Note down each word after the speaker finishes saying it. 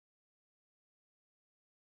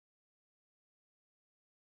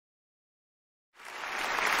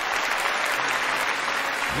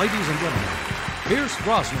Ladies and gentlemen, here's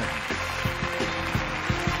Brosnan.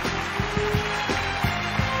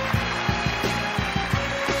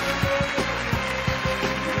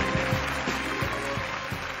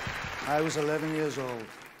 I was 11 years old.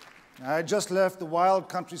 I had just left the wild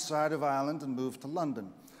countryside of Ireland and moved to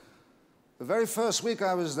London. The very first week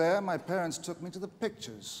I was there, my parents took me to the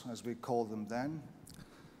pictures, as we called them then.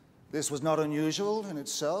 This was not unusual in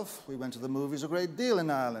itself. We went to the movies a great deal in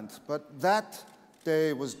Ireland, but that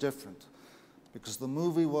day was different because the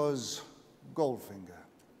movie was Goldfinger.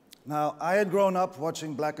 Now, I had grown up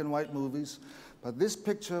watching black and white movies, but this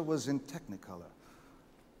picture was in Technicolor.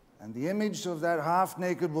 And the image of that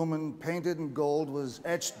half-naked woman painted in gold was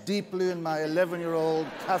etched deeply in my 11-year-old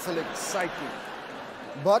Catholic psyche.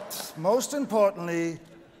 But most importantly,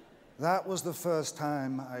 that was the first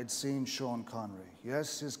time I'd seen Sean Connery.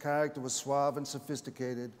 Yes, his character was suave and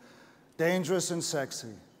sophisticated, dangerous and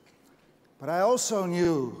sexy. But I also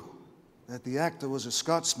knew that the actor was a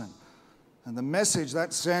Scotsman, and the message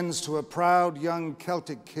that sends to a proud young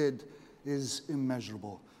Celtic kid is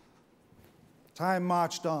immeasurable. Time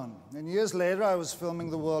marched on, and years later I was filming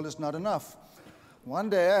The World Is Not Enough. One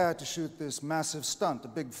day I had to shoot this massive stunt, a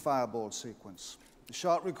big fireball sequence. The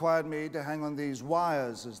shot required me to hang on these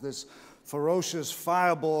wires as this ferocious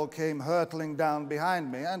fireball came hurtling down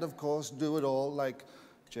behind me, and of course do it all like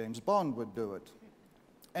James Bond would do it.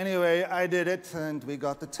 Anyway, I did it, and we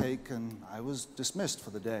got the take, and I was dismissed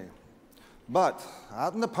for the day. But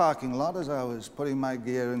out in the parking lot, as I was putting my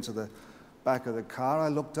gear into the back of the car, I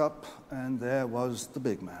looked up, and there was the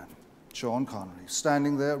big man, Sean Connery,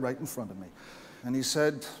 standing there right in front of me. And he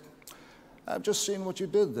said, "I've just seen what you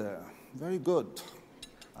did there. Very good."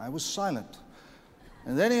 I was silent.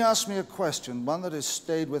 And then he asked me a question, one that has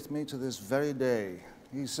stayed with me to this very day.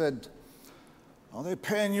 He said, "Are they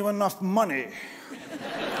paying you enough money?"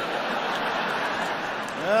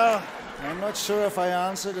 Well, I'm not sure if I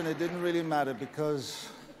answered, and it didn't really matter because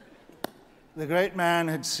the great man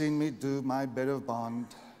had seen me do my bit of Bond,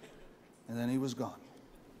 and then he was gone.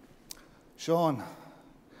 Sean,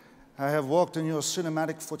 I have walked in your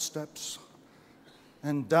cinematic footsteps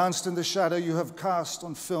and danced in the shadow you have cast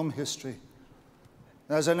on film history.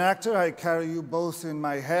 As an actor, I carry you both in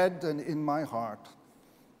my head and in my heart.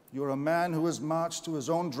 You're a man who has marched to his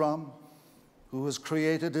own drum, who has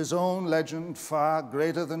created his own legend far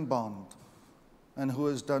greater than Bond, and who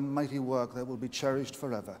has done mighty work that will be cherished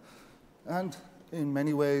forever. And in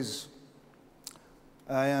many ways,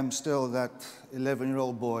 I am still that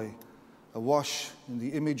 11-year-old boy, awash in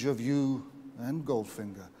the image of you and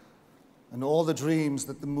Goldfinger, and all the dreams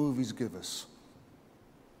that the movies give us.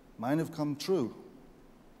 Mine have come true,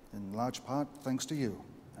 in large part thanks to you,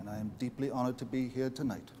 and I am deeply honored to be here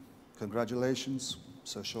tonight. Congratulations,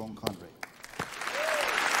 Sir Sean Connery.